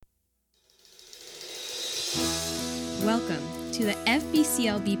Welcome to the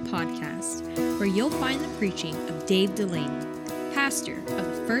FBCLB podcast, where you'll find the preaching of Dave Delaney, pastor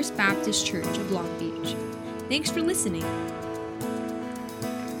of the First Baptist Church of Long Beach. Thanks for listening.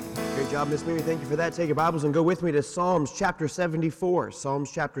 Great job, Miss Mary. Thank you for that. Take your Bibles and go with me to Psalms chapter 74.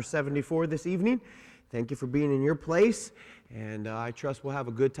 Psalms chapter 74 this evening. Thank you for being in your place. And I trust we'll have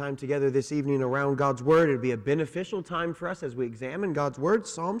a good time together this evening around God's Word. It'll be a beneficial time for us as we examine God's Word.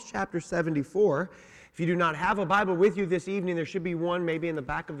 Psalms chapter 74. If you do not have a Bible with you this evening, there should be one maybe in the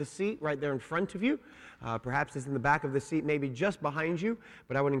back of the seat right there in front of you. Perhaps it's in the back of the seat, maybe just behind you.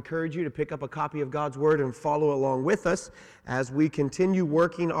 But I would encourage you to pick up a copy of God's Word and follow along with us as we continue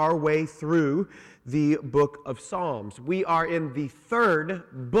working our way through the book of Psalms. We are in the third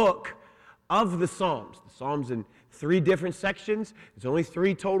book of the Psalms. The Psalms in three different sections. There's only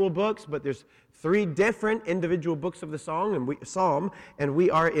three total books, but there's three different individual books of the Psalm, and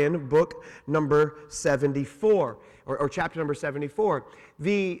we are in book number 74, or chapter number 74.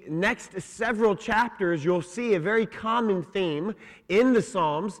 The next several chapters, you'll see a very common theme in the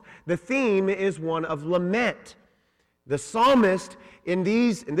Psalms. The theme is one of lament. The psalmist in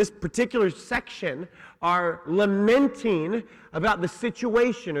this particular section are lamenting about the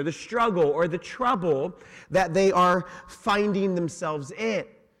situation or the struggle or the trouble that they are finding themselves in.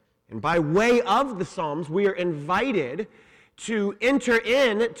 And by way of the Psalms, we are invited to enter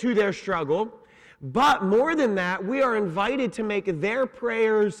into their struggle. But more than that, we are invited to make their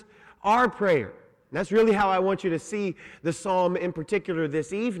prayers our prayer. And that's really how I want you to see the Psalm in particular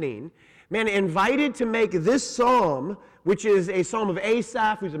this evening. Man, invited to make this Psalm, which is a Psalm of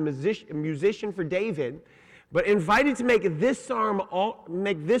Asaph, who's a musician for David, but invited to make this Psalm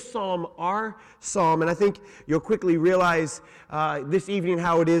our Psalm. And I think you'll quickly realize this evening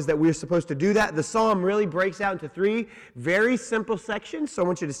how it is that we're supposed to do that. The Psalm really breaks out into three very simple sections. So I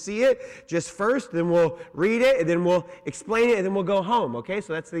want you to see it just first, then we'll read it, and then we'll explain it, and then we'll go home. Okay,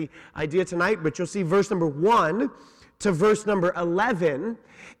 so that's the idea tonight. But you'll see verse number 1 to verse number 11.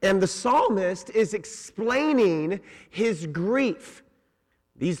 And the psalmist is explaining his grief.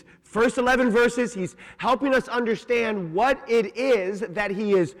 These first 11 verses, he's helping us understand what it is that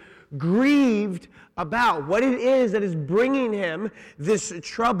he is grieved about, what it is that is bringing him this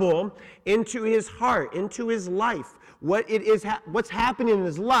trouble into his heart, into his life, what it is, what's happening in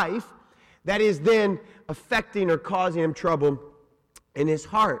his life that is then affecting or causing him trouble in his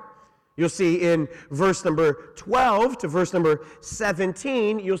heart. You'll see in verse number 12 to verse number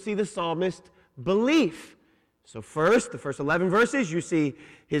 17, you'll see the psalmist's belief. So first, the first 11 verses, you see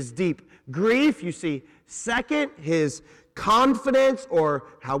his deep grief. You see, second, his confidence, or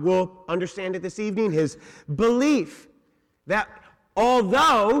how we'll understand it this evening, his belief that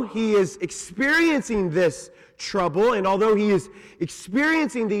although he is experiencing this trouble, and although he is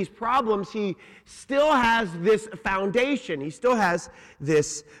experiencing these problems, he still has this foundation. He still has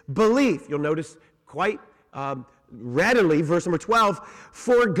this belief. You'll notice quite readily, verse number 12,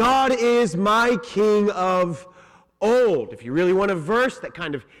 "For God is my King of old." If you really want a verse that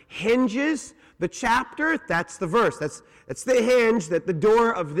kind of hinges the chapter, that's the verse. That's the hinge that the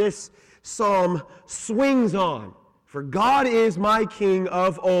door of this psalm swings on. For God is my King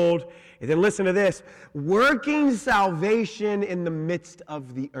of old. And then listen to this, working salvation in the midst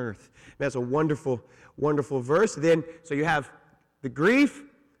of the earth. That's a wonderful, wonderful verse. Then, so you have the grief,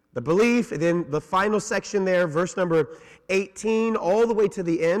 the belief, and then the final section there, verse number 18, all the way to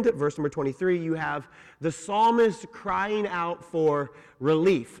the end, verse number 23, you have the psalmist crying out for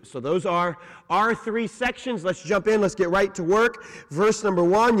relief. So those are our three sections. Let's jump in. Let's get right to work. Verse number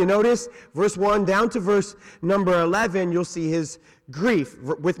 1, you notice, verse 1 down to verse number 11, you'll see his grief.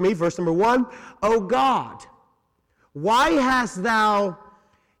 With me, verse number 1, "O God, why hast thou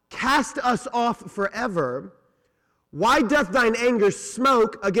cast us off forever? Why doth thine anger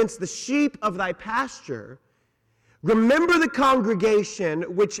smoke against the sheep of thy pasture? Remember the congregation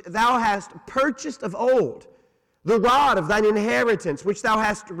which thou hast purchased of old, the rod of thine inheritance which thou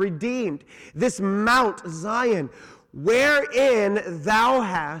hast redeemed, this Mount Zion, wherein thou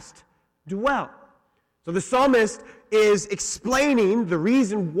hast dwelt." So the psalmist is explaining the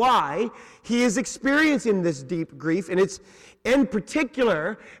reason why he is experiencing this deep grief, and it's in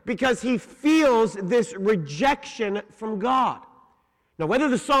particular because he feels this rejection from God. Now, whether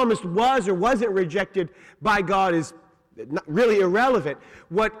the psalmist was or wasn't rejected by God is not really irrelevant.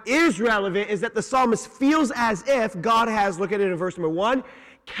 What is relevant is that the psalmist feels as if God has, look at it in verse number 1,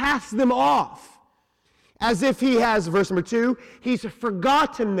 cast them off. As if he has, verse number 2, he's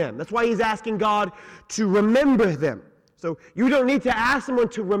forgotten them. That's why he's asking God to remember them. So you don't need to ask someone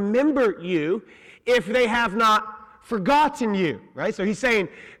to remember you if they have not forgotten you, right? So he's saying,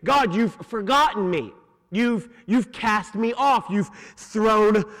 God, you've forgotten me. You've cast me off. You've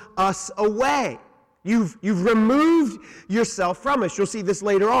thrown us away. You've removed yourself from us. You'll see this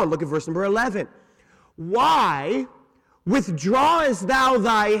later on. Look at verse number 11. Why withdrawest thou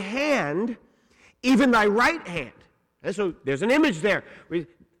thy hand, even thy right hand? And so there's an image there.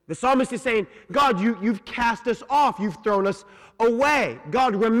 The psalmist is saying, God, you've cast us off. You've thrown us away.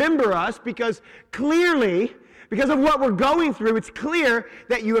 God, remember us, because clearly, because of what we're going through, it's clear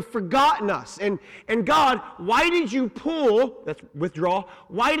that you have forgotten us. And God, why did you pull, that's withdraw,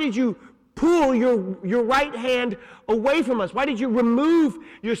 why did you pull your right hand away from us? Why did you remove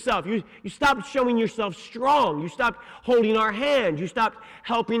yourself? You stopped showing yourself strong. You stopped holding our hand. You stopped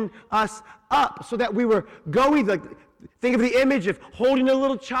helping us up so that we were going. Like, think of the image of holding a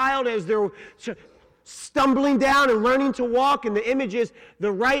little child as they're stumbling down and learning to walk, and the image is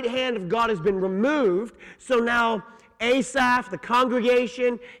the right hand of God has been removed. So now Asaph, the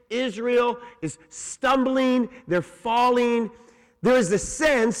congregation, Israel is stumbling, they're falling. There is this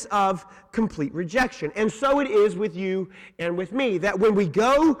sense of complete rejection. And so it is with you and with me, that when we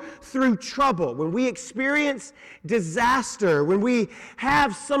go through trouble, when we experience disaster, when we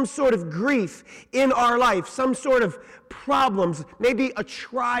have some sort of grief in our life, some sort of problems, maybe a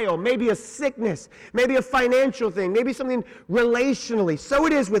trial, maybe a sickness, maybe a financial thing, maybe something relationally, so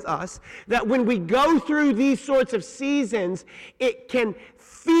it is with us, that when we go through these sorts of seasons, it can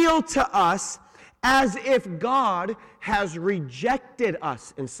feel to us as if God has rejected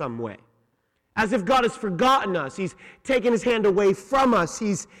us in some way. As if God has forgotten us. He's taken his hand away from us.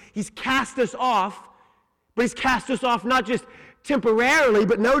 He's cast us off, but he's cast us off not just temporarily,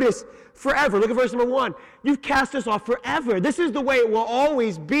 but notice, forever. Look at verse number 1. You've cast us off forever. This is the way it will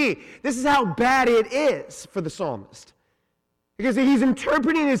always be. This is how bad it is for the psalmist. Because he's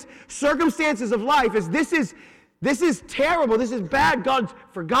interpreting his circumstances of life as this is terrible, this is bad. God's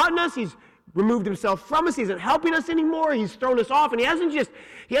forgotten us, he's removed himself from us, he isn't helping us anymore, he's thrown us off, and he hasn't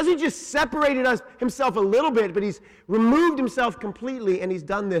just separated himself a little bit, but he's removed himself completely, and he's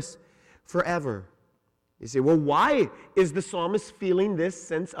done this forever. You say, well, why is the psalmist feeling this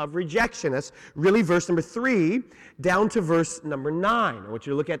sense of rejection? That's really verse number 3 down to verse number 9. I want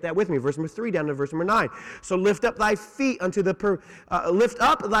you to look at that with me. Verse number 3 down to verse number 9. So lift up thy feet unto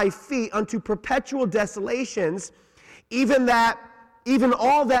perpetual desolations, even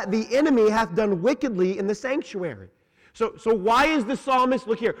all that the enemy hath done wickedly in the sanctuary. So why is the psalmist,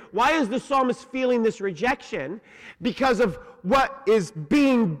 look here, why is the psalmist feeling this rejection? Because of what is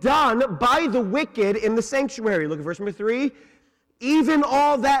being done by the wicked in the sanctuary. Look at verse number 3. Even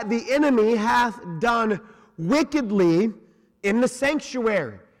all that the enemy hath done wickedly in the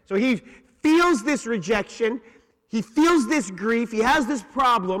sanctuary. So he feels this rejection, he feels this grief, he has this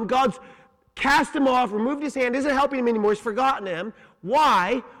problem. God's cast him off, removed his hand, isn't helping him anymore, he's forgotten him.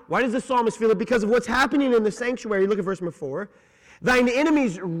 Why? Why does the psalmist feel it? Because of what's happening in the sanctuary. Look at verse number 4. Thine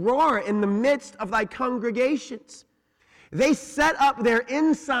enemies roar in the midst of thy congregations. They set up their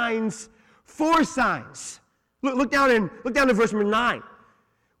ensigns for signs. Look down to verse number 9.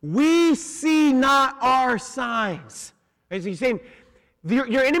 We see not our signs. As he's saying,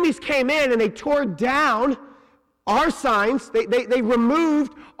 your enemies came in and they tore down our signs. They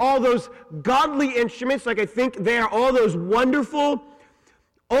removed all those godly instruments, like I think they are all those wonderful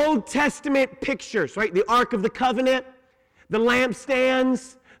Old Testament pictures, right? The Ark of the Covenant, the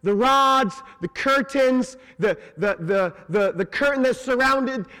lampstands, the rods, the curtains, the curtain that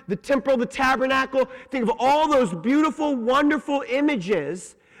surrounded the temple, the tabernacle. Think of all those beautiful, wonderful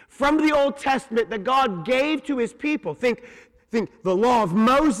images from the Old Testament that God gave to his people. Think the law of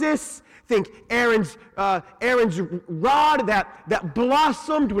Moses. Think Aaron's rod that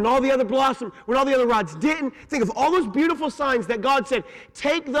blossomed when all the other rods didn't. Think of all those beautiful signs that God said,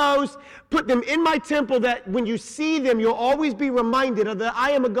 take those, put them in my temple, that when you see them, you'll always be reminded of that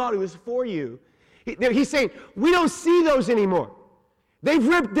I am a God who is for you. He's saying, we don't see those anymore. They've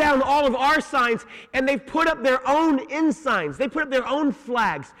ripped down all of our signs, and they've put up their own ensigns. They put up their own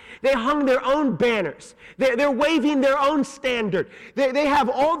flags. They hung their own banners. They're waving their own standard. They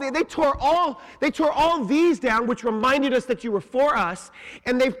tore all these down, which reminded us that you were for us,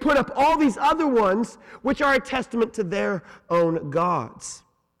 and they've put up all these other ones, which are a testament to their own gods.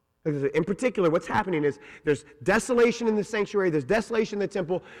 In particular, what's happening is there's desolation in the sanctuary, there's desolation in the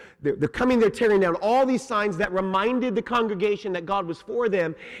temple. They're tearing down all these signs that reminded the congregation that God was for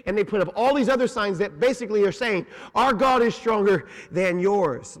them, and they put up all these other signs that basically are saying, our God is stronger than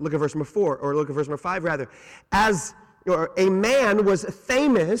yours. Look at verse number 4, or look at verse number 5 rather. A man was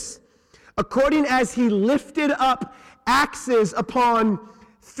famous according as he lifted up axes upon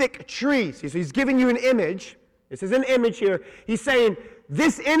thick trees. So he's giving you an image. This is an image here. He's saying,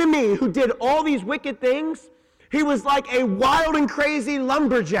 this enemy who did all these wicked things, he was like a wild and crazy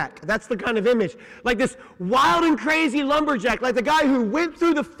lumberjack. That's the kind of image. Like this wild and crazy lumberjack, like the guy who went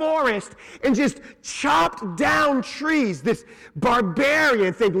through the forest and just chopped down trees. This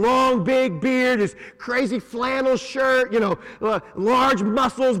barbarian, think long, big beard, his crazy flannel shirt, large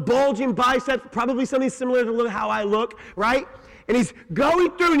muscles, bulging biceps, probably something similar to how I look, right? And he's going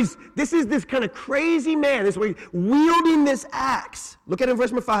through, and this is this kind of crazy man, this way, wielding this axe. Look at it in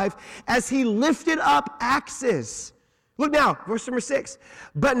verse number 5. As he lifted up axes. Look now, verse number 6.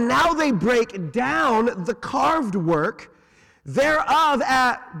 But now they break down the carved work thereof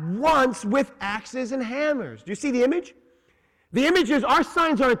at once with axes and hammers. Do you see the image? The image is, our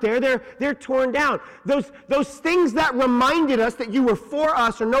signs aren't there, they're torn down. Those things that reminded us that you were for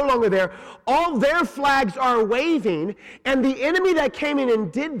us are no longer there. All their flags are waving, and the enemy that came in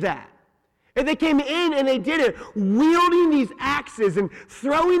and did that, and they came in and they did it, wielding these axes and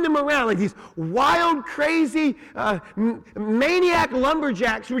throwing them around like these wild, crazy, maniac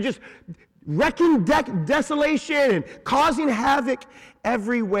lumberjacks who were just wrecking desolation and causing havoc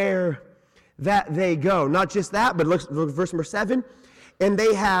everywhere that they go. Not just that, but look at verse number 7. And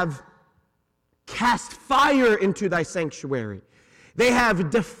they have cast fire into thy sanctuary. They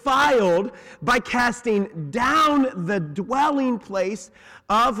have defiled by casting down the dwelling place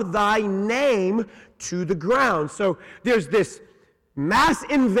of thy name to the ground. So there's this mass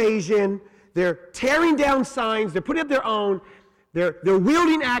invasion. They're tearing down signs. They're putting up their own. They're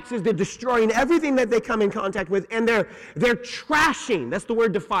wielding axes. They're destroying everything that they come in contact with. And they're trashing. That's the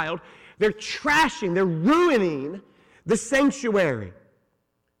word defiled. They're trashing, they're ruining the sanctuary.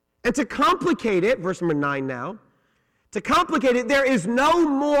 And to complicate it, verse number 9 now, to complicate it, there is no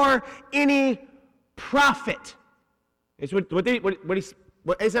more any prophet. It's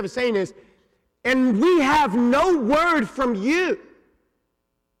what Asaph is saying is, and we have no word from you.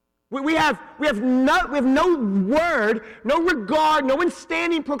 We have no word, no regard, no one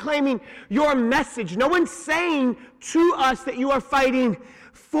standing proclaiming your message, no one saying to us that you are fighting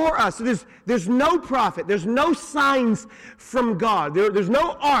for us. So there's no prophet, there's no signs from God, there's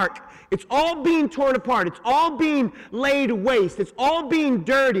no ark. It's all being torn apart, it's all being laid waste, it's all being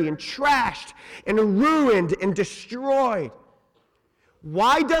dirty and trashed and ruined and destroyed.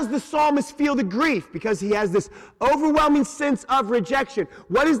 Why does the psalmist feel the grief? Because he has this overwhelming sense of rejection.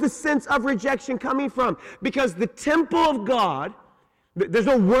 What is the sense of rejection coming from? Because the temple of God, there's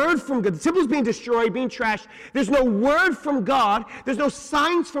no word from God. The temple is being destroyed, being trashed. There's no word from God. There's no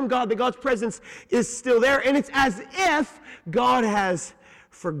signs from God that God's presence is still there. And it's as if God has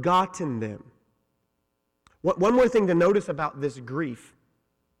forgotten them. One more thing to notice about this grief.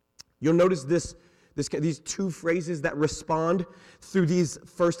 You'll notice these two phrases that respond through these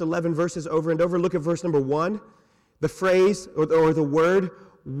first 11 verses over and over. Look at verse number 1. The phrase or the word,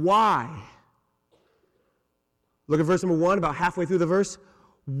 why? Look at verse number 1, about halfway through the verse.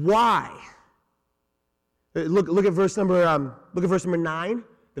 Why? Look at verse number 9,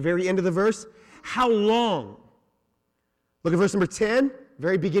 the very end of the verse. How long? Look at verse number 10,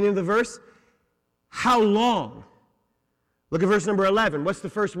 very beginning of the verse. How long? Look at verse number 11. What's the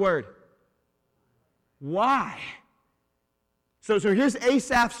first word? Why? So here's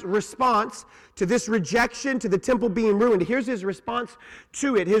Asaph's response to this rejection, to the temple being ruined. Here's his response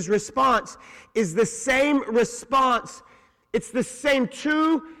to it. His response is the same response. It's the same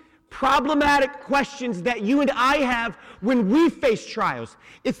two problematic questions that you and I have when we face trials.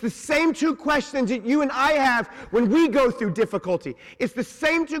 It's the same two questions that you and I have when we go through difficulty. It's the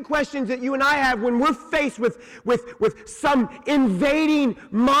same two questions that you and I have when we're faced with some invading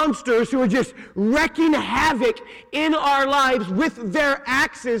monsters who are just wreaking havoc in our lives with their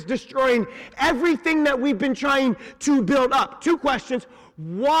axes, destroying everything that we've been trying to build up. Two questions: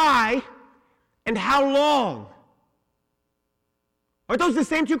 why and how long? Are those the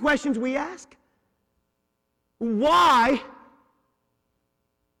same two questions we ask? Why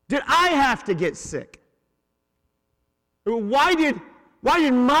did I have to get sick? Why did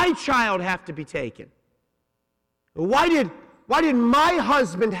my child have to be taken? Why did my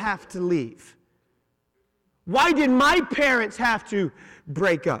husband have to leave? Why did my parents have to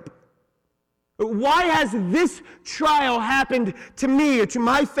break up? Why has this trial happened to me or to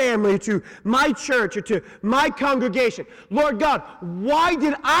my family or to my church or to my congregation? Lord God, why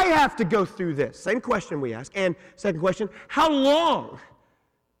did I have to go through this? Same question we ask. And second question, how long?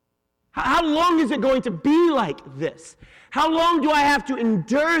 How long is it going to be like this? How long do I have to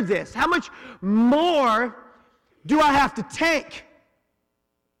endure this? How much more do I have to take?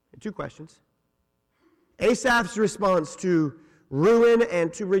 Two questions. Asaph's response to ruin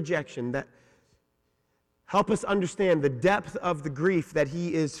and to rejection, that help us understand the depth of the grief that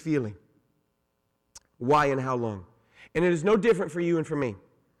he is feeling. Why and how long? And it is no different for you and for me.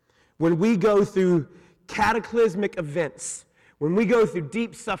 When we go through cataclysmic events, when we go through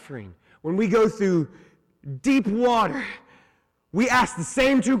deep suffering, when we go through deep water, we ask the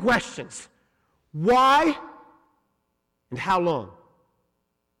same two questions. Why and how long?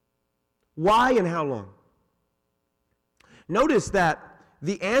 Why and how long? Notice that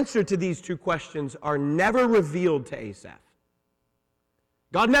the answer to these two questions are never revealed to Asaph.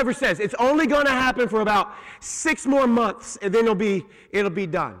 God never says, it's only going to happen for about 6 more months and then it'll be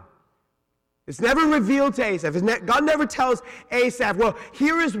done. It's never revealed to Asaph. God never tells Asaph, well,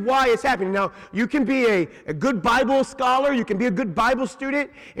 here is why it's happening. Now, you can be a good Bible scholar, you can be a good Bible student,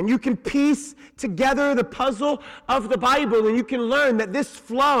 and you can piece together the puzzle of the Bible, and you can learn that this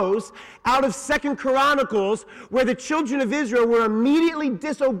flows out of 2 Chronicles, where the children of Israel were immediately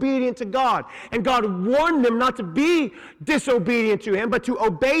disobedient to God. And God warned them not to be disobedient to him, but to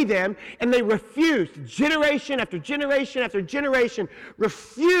obey them, and they refused. Generation after generation after generation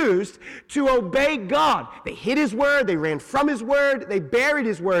refused to obey God. They hid his word, they ran from his word, they buried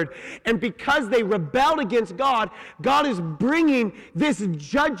his word, and because they rebelled against God, God is bringing this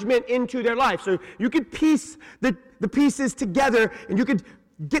judgment into their life. So you could piece the pieces together, and you could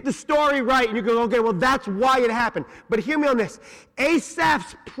get the story right, and you go, okay, well, that's why it happened. But hear me on this.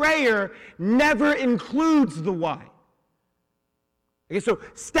 Asaph's prayer never includes the why. Okay, so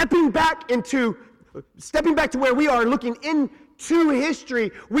stepping back to where we are, looking into history,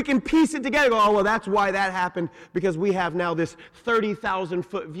 we can piece it together. Oh, well, that's why that happened, because we have now this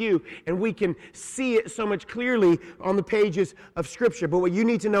 30,000-foot view, and we can see it so much clearly on the pages of Scripture. But what you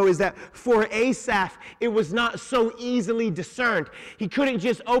need to know is that for Asaph, it was not so easily discerned. He couldn't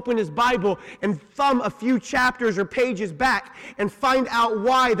just open his Bible and thumb a few chapters or pages back and find out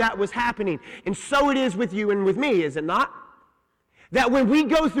why that was happening. And so it is with you and with me, is it not? That when we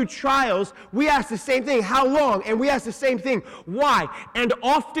go through trials, we ask the same thing, how long? And we ask the same thing, why? And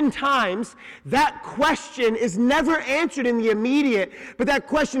oftentimes, that question is never answered in the immediate, but that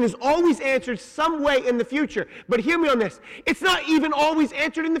question is always answered some way in the future. But hear me on this. It's not even always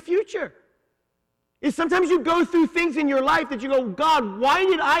answered in the future. It's sometimes you go through things in your life that you go, God, why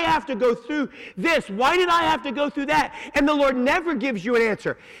did I have to go through this? Why did I have to go through that? And the Lord never gives you an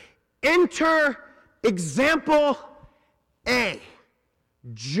answer. Enter example A.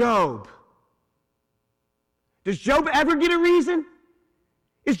 Job. Does Job ever get a reason?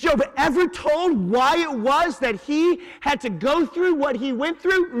 Is Job ever told why it was that he had to go through what he went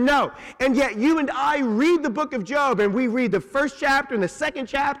through? No. And yet you and I read the book of Job, and we read the first chapter and the second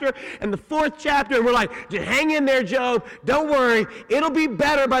chapter and the fourth chapter, and we're like, just hang in there, Job. Don't worry. It'll be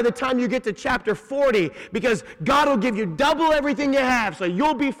better by the time you get to chapter 40, because God will give you double everything you have, so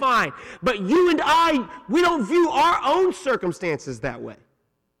you'll be fine. But you and I, we don't view our own circumstances that way.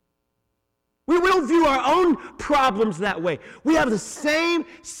 We don't view our own problems that way. We have the same,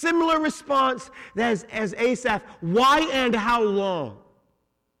 similar response as Asaph. Why and how long?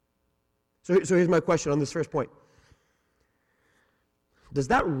 So here's my question on this first point. Does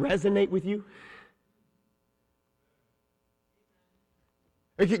that resonate with you?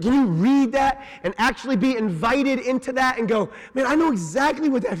 Can you read that and actually be invited into that and go, man, I know exactly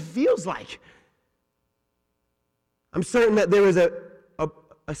what that feels like. I'm certain that there is a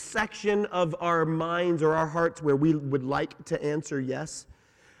section of our minds or our hearts where we would like to answer yes.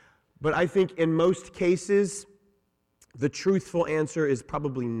 But I think in most cases, the truthful answer is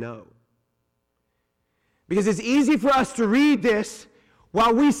probably no. Because it's easy for us to read this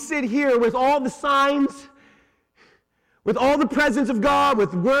while we sit here with all the signs, with all the presence of God,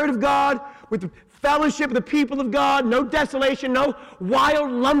 with the Word of God, with the fellowship of the people of God, no desolation, no wild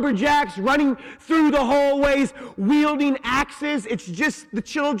lumberjacks running through the hallways, wielding axes. It's just the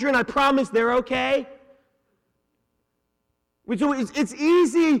children. I promise they're okay. So it's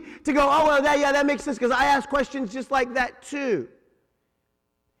easy to go, oh, well, that makes sense, because I ask questions just like that too.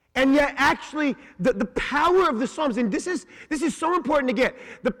 And yet, actually, the power of the Psalms, and this is so important to get,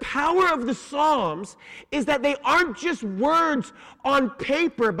 the power of the Psalms is that they aren't just words on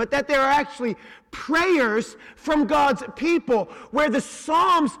paper, but that they're actually prayers from God's people, where the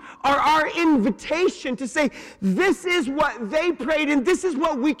Psalms are our invitation to say, this is what they prayed, and this is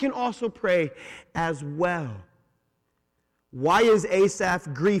what we can also pray as well. Why is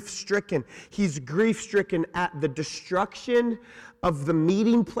Asaph grief-stricken? He's grief-stricken at the destruction of the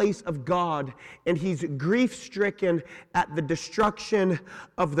meeting place of God, and he's grief-stricken at the destruction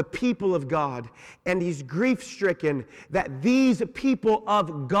of the people of God, and he's grief-stricken that these people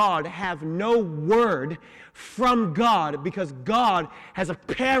of God have no word from God because God has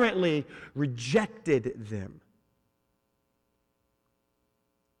apparently rejected them.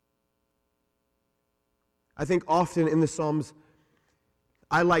 I think often in the Psalms,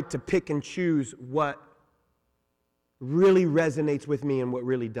 I like to pick and choose what really resonates with me and what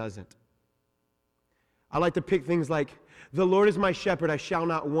really doesn't. I like to pick things like, the Lord is my shepherd, I shall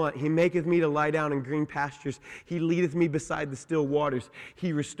not want. He maketh me to lie down in green pastures. He leadeth me beside the still waters.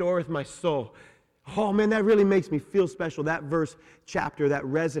 He restoreth my soul. Oh man, that really makes me feel special. That verse, chapter, that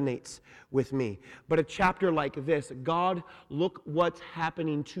resonates with me. But a chapter like this, God, look what's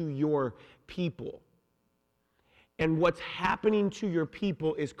happening to your people. And what's happening to your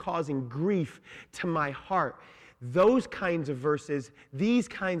people is causing grief to my heart. Those kinds of verses, these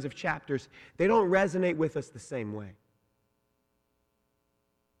kinds of chapters, they don't resonate with us the same way.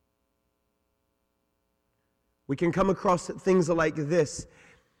 We can come across things like this.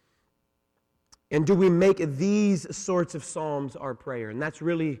 And do we make these sorts of psalms our prayer? And that's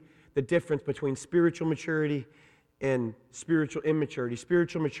really the difference between spiritual maturity and spiritual immaturity.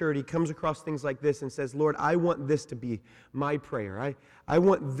 Spiritual maturity comes across things like this and says, Lord, I want this to be my prayer. I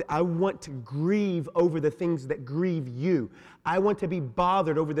want to grieve over the things that grieve you. I want to be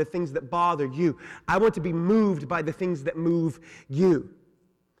bothered over the things that bother you. I want to be moved by the things that move you.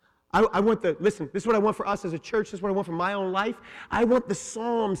 Listen, this is what I want for us as a church. This is what I want for my own life. I want the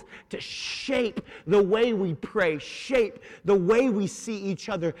Psalms to shape the way we pray, shape the way we see each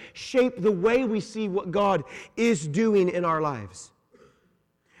other, shape the way we see what God is doing in our lives.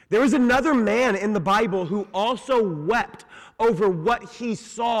 There is another man in the Bible who also wept over what he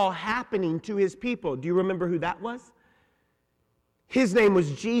saw happening to his people. Do you remember who that was? His name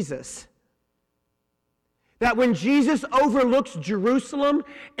was Jesus. That when Jesus overlooks Jerusalem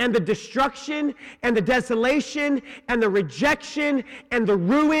and the destruction and the desolation and the rejection and the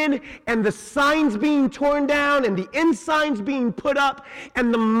ruin and the signs being torn down and the ensigns being put up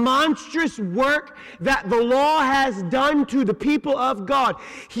and the monstrous work that the law has done to the people of God,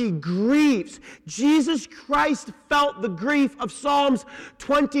 he grieves. Jesus Christ felt the grief of Psalms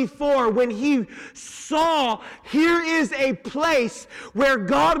 24 when he saw here is a place where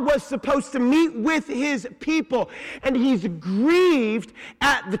God was supposed to meet with his people, and he's grieved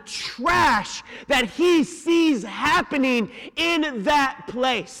at the trash that he sees happening in that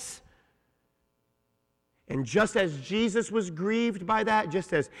place. And just as Jesus was grieved by that,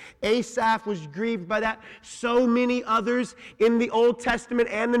 just as Asaph was grieved by that, so many others in the Old Testament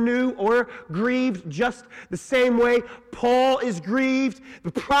and the New are grieved just the same way. Paul is grieved.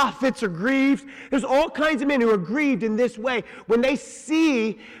 The prophets are grieved. There's all kinds of men who are grieved in this way when they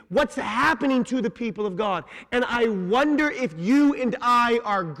see what's happening to the people of God. And I wonder if you and I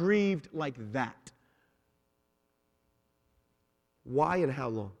are grieved like that. Why and how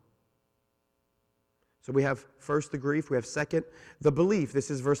long? So we have first the grief, we have second the belief. This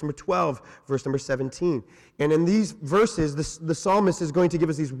is verse number 12, verse number 17. And in these verses, the psalmist is going to give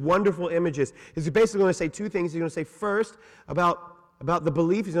us these wonderful images. He's basically going to say two things. He's going to say first about the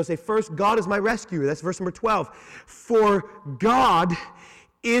belief. He's going to say first, God is my rescuer. That's verse number 12. For God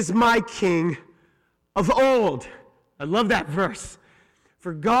is my King of old. I love that verse.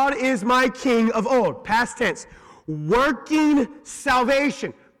 For God is my King of old. Past tense. Working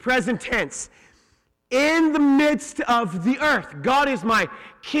salvation. Present tense. In the midst of the earth. God is my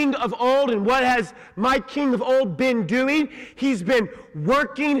King of old, and what has my King of old been doing? He's been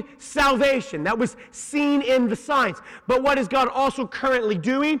working salvation. That was seen in the signs. But what is God also currently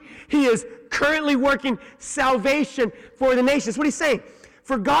doing? He is currently working salvation for the nations. What he's saying,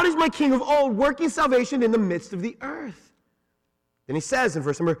 for God is my King of old, working salvation in the midst of the earth. Then he says in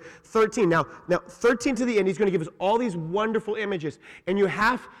verse number 13, now 13 to the end, he's going to give us all these wonderful images, and you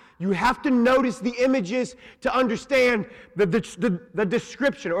have to notice the images to understand the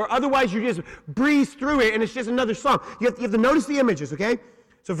description, or otherwise you just breeze through it and it's just another song. You have to notice the images, okay?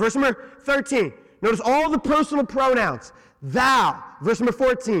 So verse number 13, notice all the personal pronouns. Thou, verse number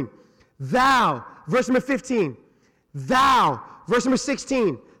 14. Thou, verse number 15. Thou, verse number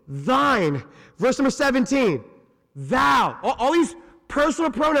 16. Thine, verse number 17. Thou. All these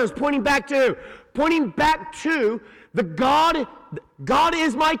personal pronouns pointing back to the God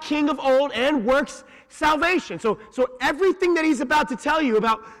is my King of old and works salvation. So everything that he's about to tell you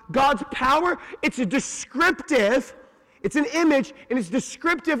about God's power, it's a descriptive It's an image, and it's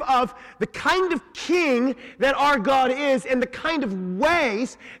descriptive of the kind of king that our God is and the kind of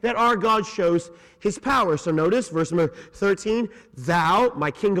ways that our God shows his power. So notice verse number 13, thou,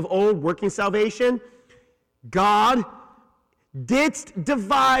 my king of old, working salvation, God, didst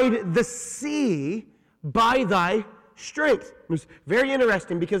divide the sea by thy strength. It was very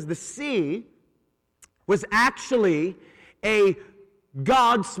interesting because the sea was actually a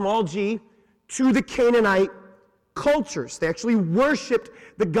god, small g, to the Canaanite cultures. They actually worshipped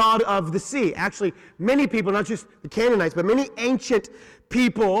the god of the sea. Actually, many people, not just the Canaanites, but many ancient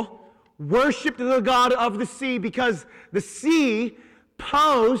people worshipped the god of the sea because the sea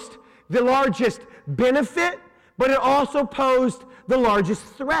posed the largest benefit, but it also posed the largest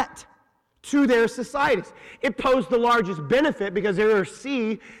threat to their societies. It posed the largest benefit because they were a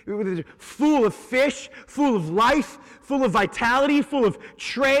sea full of fish, full of life, full of vitality, full of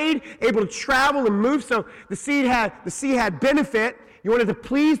trade, able to travel and move. So the sea had benefit. You wanted to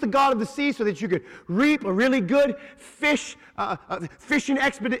please the god of the sea so that you could reap a really good fishing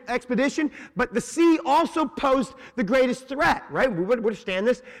expedition. But the sea also posed the greatest threat, right? We would understand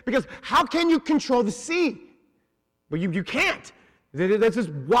this because how can you control the sea? Well, you can't. This is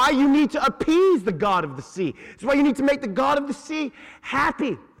why you need to appease the god of the sea. It's why you need to make the god of the sea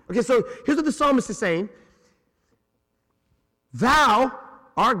happy. Okay, so here's what the psalmist is saying. Thou,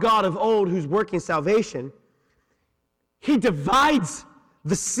 our God of old, who's working salvation, he divides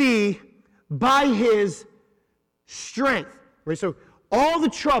the sea by his strength. Right? So all the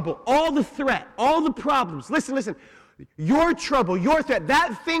trouble, all the threat, all the problems, listen, your trouble, your threat,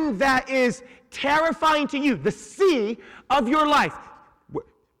 that thing that is terrifying to you, the sea of your life,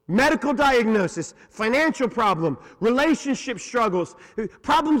 medical diagnosis, financial problem, relationship struggles,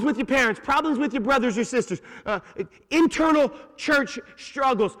 problems with your parents, problems with your brothers or sisters, internal church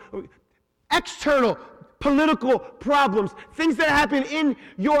struggles, external political problems, things that happen in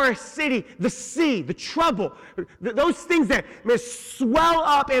your city, the sea, the trouble, those things that may swell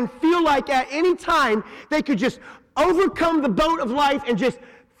up and feel like at any time they could just overcome the boat of life and just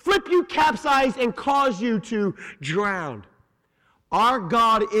flip you capsize and cause you to drown. Our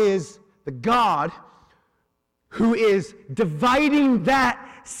God is the God who is dividing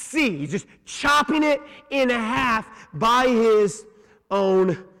that sea. He's just chopping it in half by his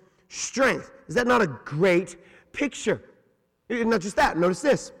own strength. Is that not a great picture? Not just that. Notice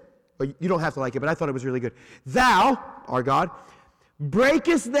this. You don't have to like it, but I thought it was really good. Thou, our God,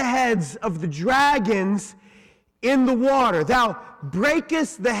 breakest the heads of the dragons in the water. Thou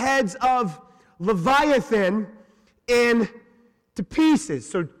breakest the heads of Leviathan into pieces.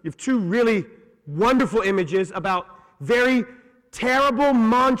 So you have two really wonderful images about very terrible,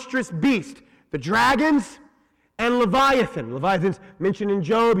 monstrous beasts. The dragons and Leviathan. Leviathan's mentioned in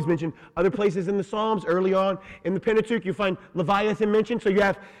Job. He's mentioned other places in the Psalms. Early on in the Pentateuch, you find Leviathan mentioned. So you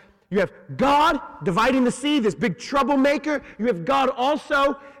have God dividing the sea, this big troublemaker. You have God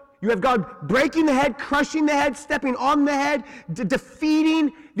breaking the head, crushing the head, stepping on the head,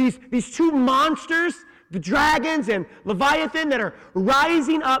 defeating these two monsters, the dragons and Leviathan, that are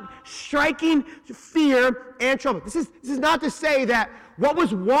rising up, striking fear and trouble. This is not to say that what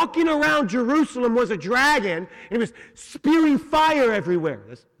was walking around Jerusalem was a dragon and it was spewing fire everywhere.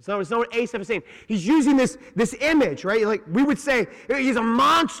 That's not what Asaph is saying. He's using this image, right? Like we would say, he's a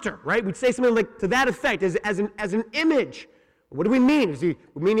monster, right? We'd say something like to that effect as an image. What do we mean? We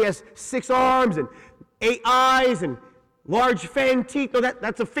mean he has 6 arms and 8 eyes and large fanged teeth? No,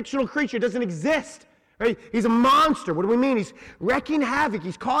 that's a fictional creature. It doesn't exist. Right? He's a monster. What do we mean? He's wreaking havoc.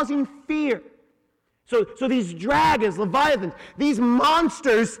 He's causing fear. So these dragons, Leviathans, these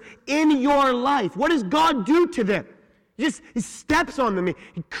monsters in your life, what does God do to them? He steps on them. He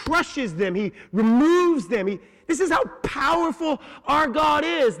crushes them. He removes them. This is how powerful our God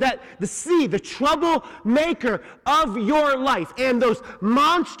is, that the sea, the troublemaker of your life, and those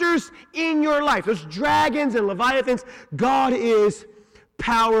monsters in your life, those dragons and Leviathans, God is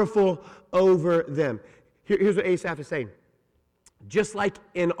powerful over them. Here's what Asaph is saying. Just like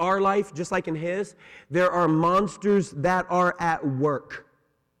in our life, just like in his, there are monsters that are at work.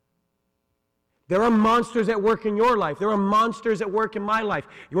 There are monsters at work in your life. There are monsters at work in my life.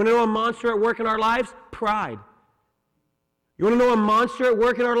 You want to know a monster at work in our lives? Pride. You want to know a monster at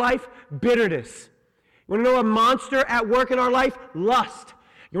work in our life? Bitterness. You want to know a monster at work in our life? Lust.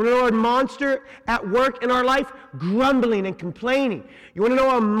 You want to know a monster at work in our life? Grumbling and complaining. You want to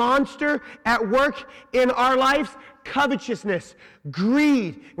know a monster at work in our lives? Covetousness,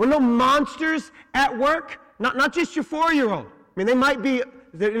 greed. You want to know monsters at work? Not just your 4-year-old. I mean, they might be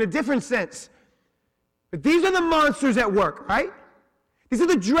in a different sense. But these are the monsters at work, right? These are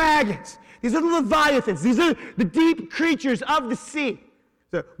the dragons. These are the leviathans. These are the deep creatures of the sea.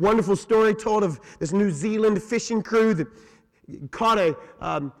 It's a wonderful story told of this New Zealand fishing crew that caught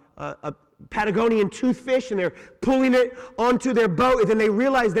a Patagonian toothfish, and they're pulling it onto their boat, and then they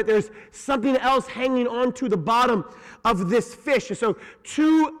realize that there's something else hanging onto the bottom of this fish. And so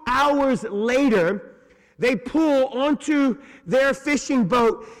 2 hours later, they pull onto their fishing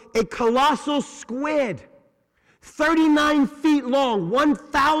boat a colossal squid, 39 feet long,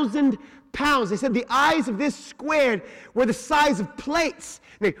 1,000 pounds. They said the eyes of this squid were the size of plates.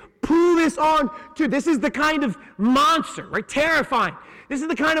 And they pull this on to, this is the kind of monster, right? Terrifying. This is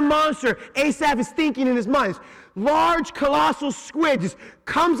the kind of monster Asaph is thinking in his mind. This large, colossal squid just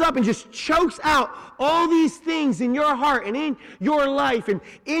comes up and just chokes out all these things in your heart and in your life and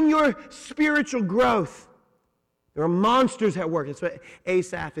in your spiritual growth. There are monsters at work. That's what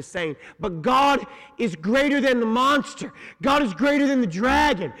Asaph is saying. But God is greater than the monster. God is greater than the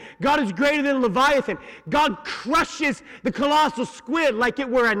dragon. God is greater than Leviathan. God crushes the colossal squid like it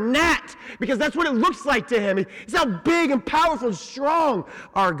were a gnat, because that's what it looks like to him. It's how big and powerful and strong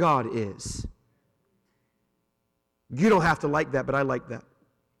our God is. You don't have to like that, but I like that.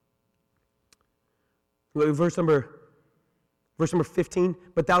 Look at verse number 15,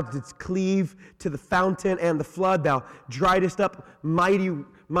 but thou didst cleave to the fountain and the flood. Thou driedest up mighty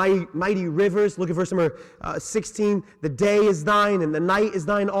rivers. Look at verse number 16. The day is thine and the night is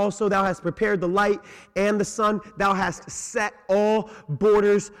thine also. Thou hast prepared the light and the sun. Thou hast set all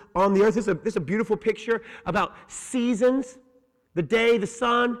borders on the earth. This is a beautiful picture about seasons. The day, the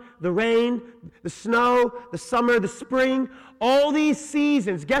sun, the rain, the snow, the summer, the spring, all these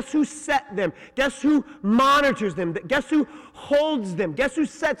seasons. Guess who set them? Guess who monitors them? Guess who holds them? Guess who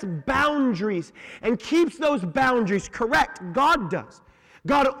sets boundaries and keeps those boundaries correct? God does.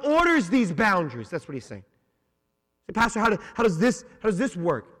 God orders these boundaries. That's what he's saying. Say, Pastor, how does this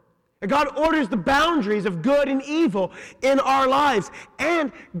work? And God orders the boundaries of good and evil in our lives.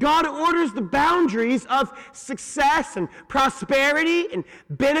 And God orders the boundaries of success and prosperity and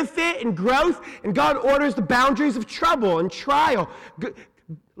benefit and growth. And God orders the boundaries of trouble and trial.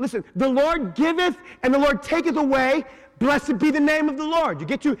 Listen, the Lord giveth and the Lord taketh away. Blessed be the name of the Lord. You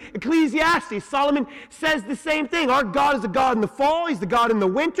get to Ecclesiastes. Solomon says the same thing. Our God is the God in the fall. He's the God in the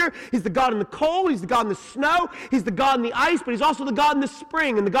winter. He's the God in the cold. He's the God in the snow. He's the God in the ice, but he's also the God in the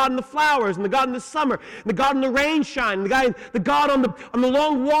spring and the God in the flowers and the God in the summer and the God in the rain shine and the God on the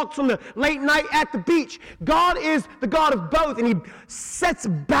long walks on the late night at the beach. God is the God of both, and he sets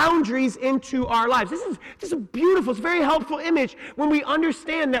boundaries into our lives. This is a beautiful, it's a very helpful image when we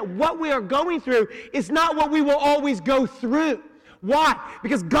understand that what we are going through is not what we will always go through. Why?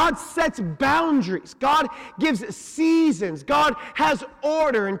 Because God sets boundaries. God gives seasons. God has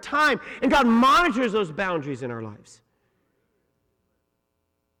order and time. And God monitors those boundaries in our lives.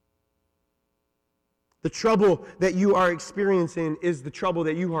 The trouble that you are experiencing is the trouble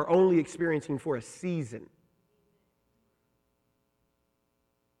that you are only experiencing for a season.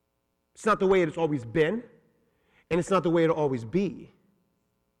 It's not the way it's always been, and it's not the way it'll always be.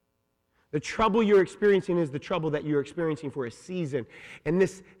 The trouble you're experiencing is the trouble that you're experiencing for a season. And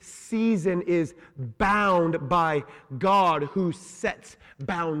this season is bound by God who sets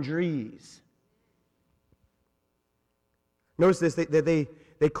boundaries. Notice this, that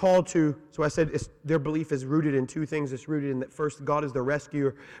they call to, so I said their belief is rooted in two things. It's rooted in that first, God is the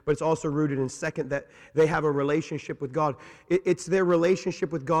rescuer, but it's also rooted in second, that they have a relationship with God. It's their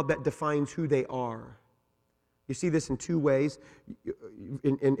relationship with God that defines who they are. You see this in two ways.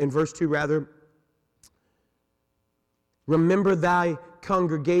 In verse 2, rather. Remember thy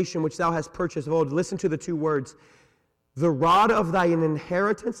congregation which thou hast purchased of old. Listen to the two words. The rod of thine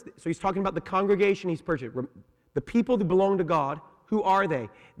inheritance. So he's talking about the congregation he's purchased. The people that belong to God. Who are they?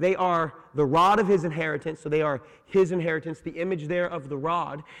 They are the rod of his inheritance, so they are his inheritance. The image there of the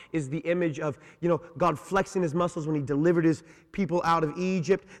rod is the image of, God flexing his muscles when he delivered his people out of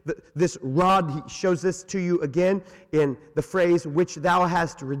Egypt. This rod, he shows this to you again in the phrase, which thou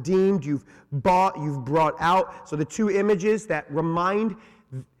hast redeemed, you've bought, you've brought out. So the two images that remind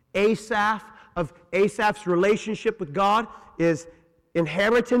Asaph of Asaph's relationship with God is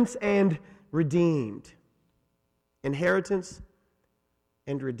inheritance and redeemed. Inheritance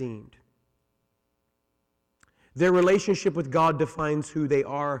and redeemed. Their relationship with God defines who they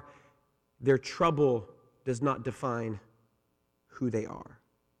are. Their trouble does not define who they are.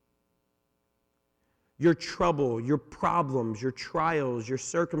 Your trouble, your problems, your trials, your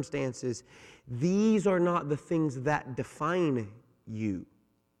circumstances, these are not the things that define you.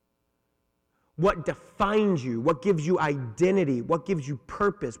 what defines you, what gives you identity, what gives you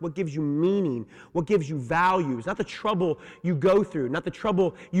purpose, what gives you meaning, what gives you values. Not the trouble you go through, not the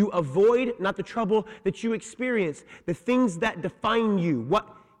trouble you avoid, not the trouble that you experience. The things that define you, what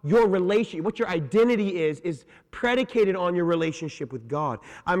your relationship, what your identity is predicated on your relationship with God.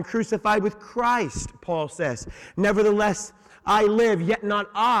 I'm crucified with Christ, Paul says. Nevertheless, I live, yet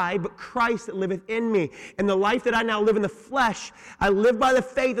not I, but Christ that liveth in me. And the life that I now live in the flesh, I live by the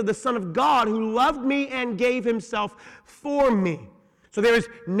faith of the Son of God, who loved me and gave himself for me. So there is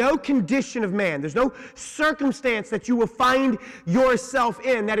no condition of man, there's no circumstance that you will find yourself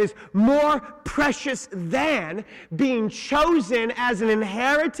in that is more precious than being chosen as an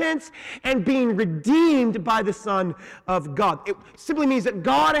inheritance and being redeemed by the Son of God. It simply means that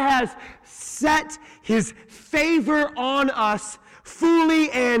God has set his favor on us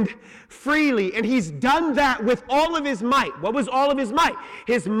fully and freely. And he's done that with all of his might. What was all of his might?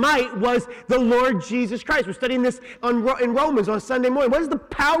 His might was the Lord Jesus Christ. We're studying this in Romans on Sunday morning. What is the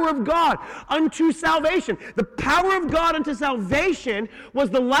power of God unto salvation? The power of God unto salvation was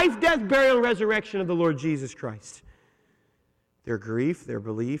the life, death, burial, and resurrection of the Lord Jesus Christ. Their grief, their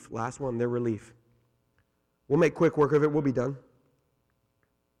belief, last one, their relief. We'll make quick work of it. We'll be done.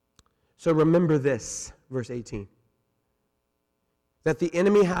 So remember this, verse 18. That the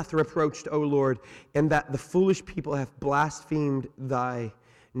enemy hath reproached, O Lord, and that the foolish people have blasphemed thy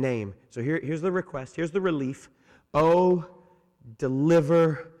name. So here's the request, here's the relief. Oh,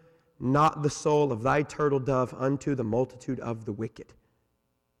 deliver not the soul of thy turtle dove unto the multitude of the wicked.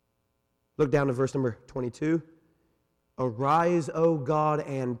 Look down to verse number 22. Arise, O God,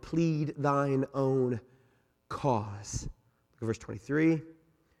 and plead thine own cause. Look at verse 23.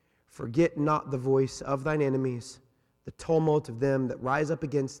 Forget not the voice of thine enemies, the tumult of them that rise up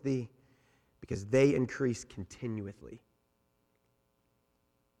against thee, because they increase continually.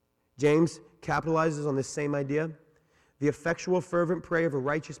 James capitalizes on this same idea. The effectual, fervent prayer of a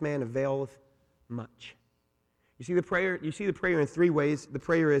righteous man availeth much. You see the prayer in three ways. The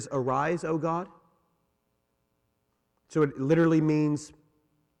prayer is, arise, O God. So it literally means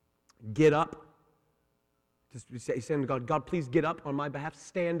get up. He's saying to God, God, please get up on my behalf.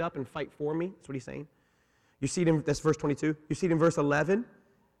 Stand up and fight for me. That's what he's saying. You see it that's verse 22. You see it in verse 11.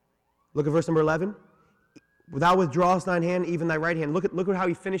 Look at verse number 11. Thou withdrawest thine hand, even thy right hand. Look at how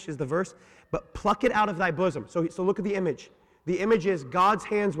he finishes the verse. But pluck it out of thy bosom. So look at the image. The image is God's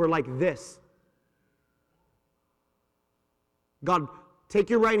hands were like this. God, take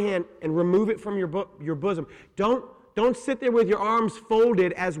your right hand and remove it from your bosom. Don't sit there with your arms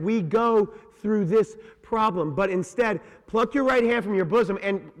folded as we go through this problem. But instead, pluck your right hand from your bosom.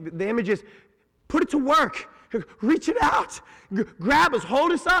 And the image is, put it to work. Reach it out. Grab us.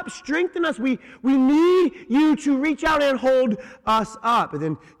 Hold us up. Strengthen us. We need you to reach out and hold us up. And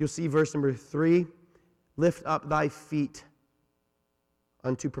then you'll see verse number 3. Lift up thy feet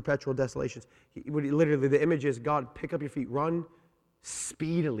unto perpetual desolations. Literally, the image is, God, pick up your feet. Run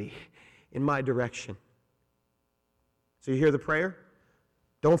speedily in my direction. So you hear the prayer?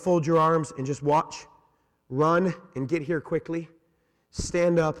 Don't fold your arms and just watch. Run and get here quickly.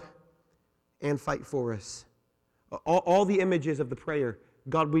 Stand up and fight for us. All the images of the prayer,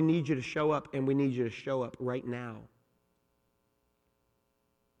 God, we need you to show up, and we need you to show up right now.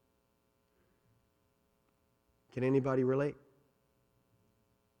 Can anybody relate?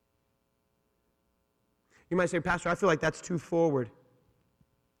 You might say, Pastor, I feel like that's too forward.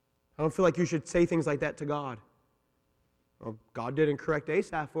 I don't feel like you should say things like that to God. Well, God didn't correct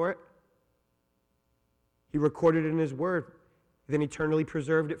Asaph for it. He recorded it in his word, then eternally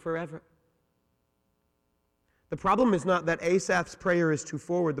preserved it forever. The problem is not that Asaph's prayer is too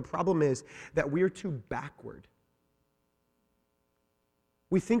forward. The problem is that we're too backward.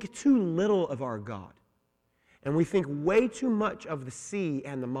 We think too little of our God. And we think way too much of the sea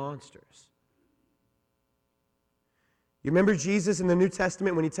and the monsters. You remember Jesus in the New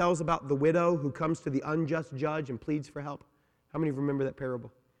Testament when he tells about the widow who comes to the unjust judge and pleads for help? How many remember that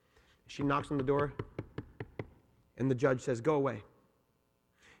parable? She knocks on the door, and the judge says, go away.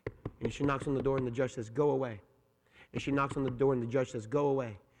 And she knocks on the door, and the judge says, go away. And she knocks on the door, and the judge says, go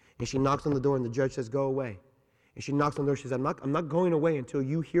away. And she knocks on the door, and the judge says, go away. And she knocks on the door, she says, I'm not going away until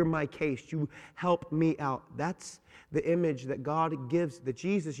you hear my case. You help me out. That's the image that God gives, that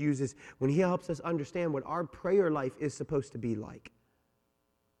Jesus uses when he helps us understand what our prayer life is supposed to be like.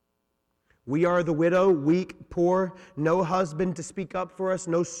 We are the widow, weak, poor, no husband to speak up for us,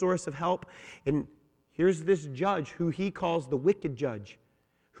 no source of help. And here's this judge who he calls the wicked judge,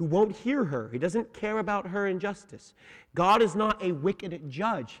 who won't hear her. He doesn't care about her injustice. God is not a wicked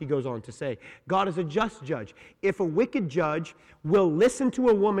judge, he goes on to say. God is a just judge. If a wicked judge will listen to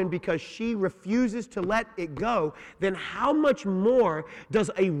a woman because she refuses to let it go, then how much more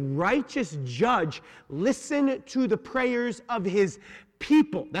does a righteous judge listen to the prayers of his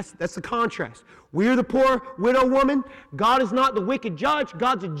people? That's the contrast. We're the poor widow woman. God is not the wicked judge.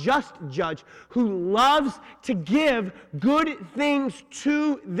 God's a just judge who loves to give good things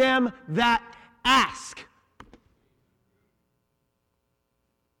to them that ask.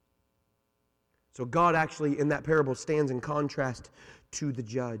 So God actually in that parable stands in contrast to the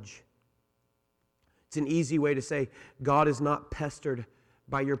judge. It's an easy way to say God is not pestered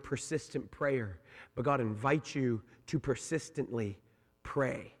by your persistent prayer, but God invites you to persistently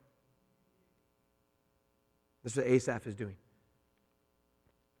pray. This is what Asaph is doing.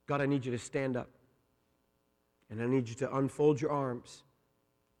 God, I need you to stand up. And I need you to unfold your arms.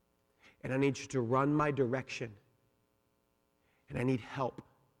 And I need you to run my direction. And I need help.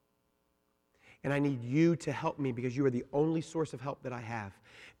 And I need you to help me because you are the only source of help that I have.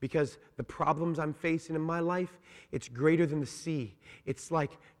 Because the problems I'm facing in my life, it's greater than the sea. It's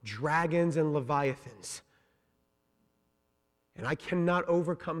like dragons and leviathans. And I cannot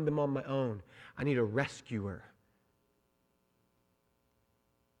overcome them on my own. I need a rescuer.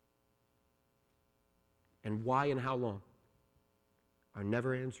 And why and how long are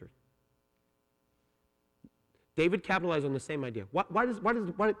never answered. David capitalized on the same idea. Why you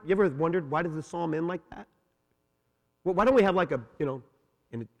ever wondered why does the psalm end like that? Well, why don't we have like an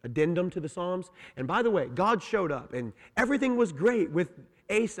addendum to the Psalms? And by the way, God showed up and everything was great with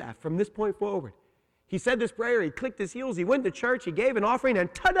Asaph from this point forward. He said this prayer, he clicked his heels, he went to church, he gave an offering,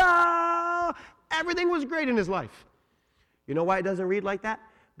 and ta-da! Everything was great in his life. You know why it doesn't read like that?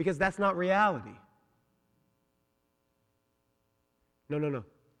 Because that's not reality. No.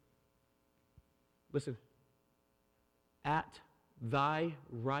 Listen. At thy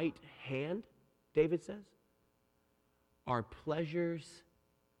right hand, David says, are pleasures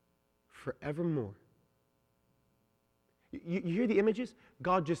forevermore. You hear the images?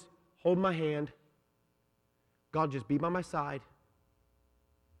 God just hold my hand. God just be by my side.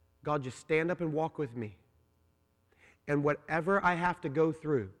 God just stand up and walk with me. And whatever I have to go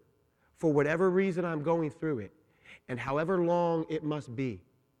through, for whatever reason I'm going through it, and however long it must be,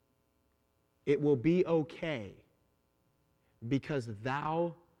 it will be okay because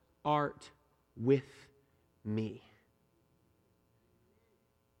thou art with me.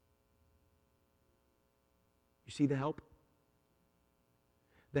 You see the help?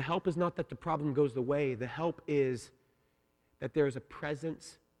 The help is not that the problem goes away. The help is that there is a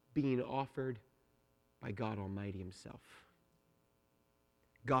presence being offered by God Almighty himself.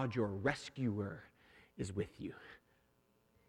 God, your rescuer, is with you.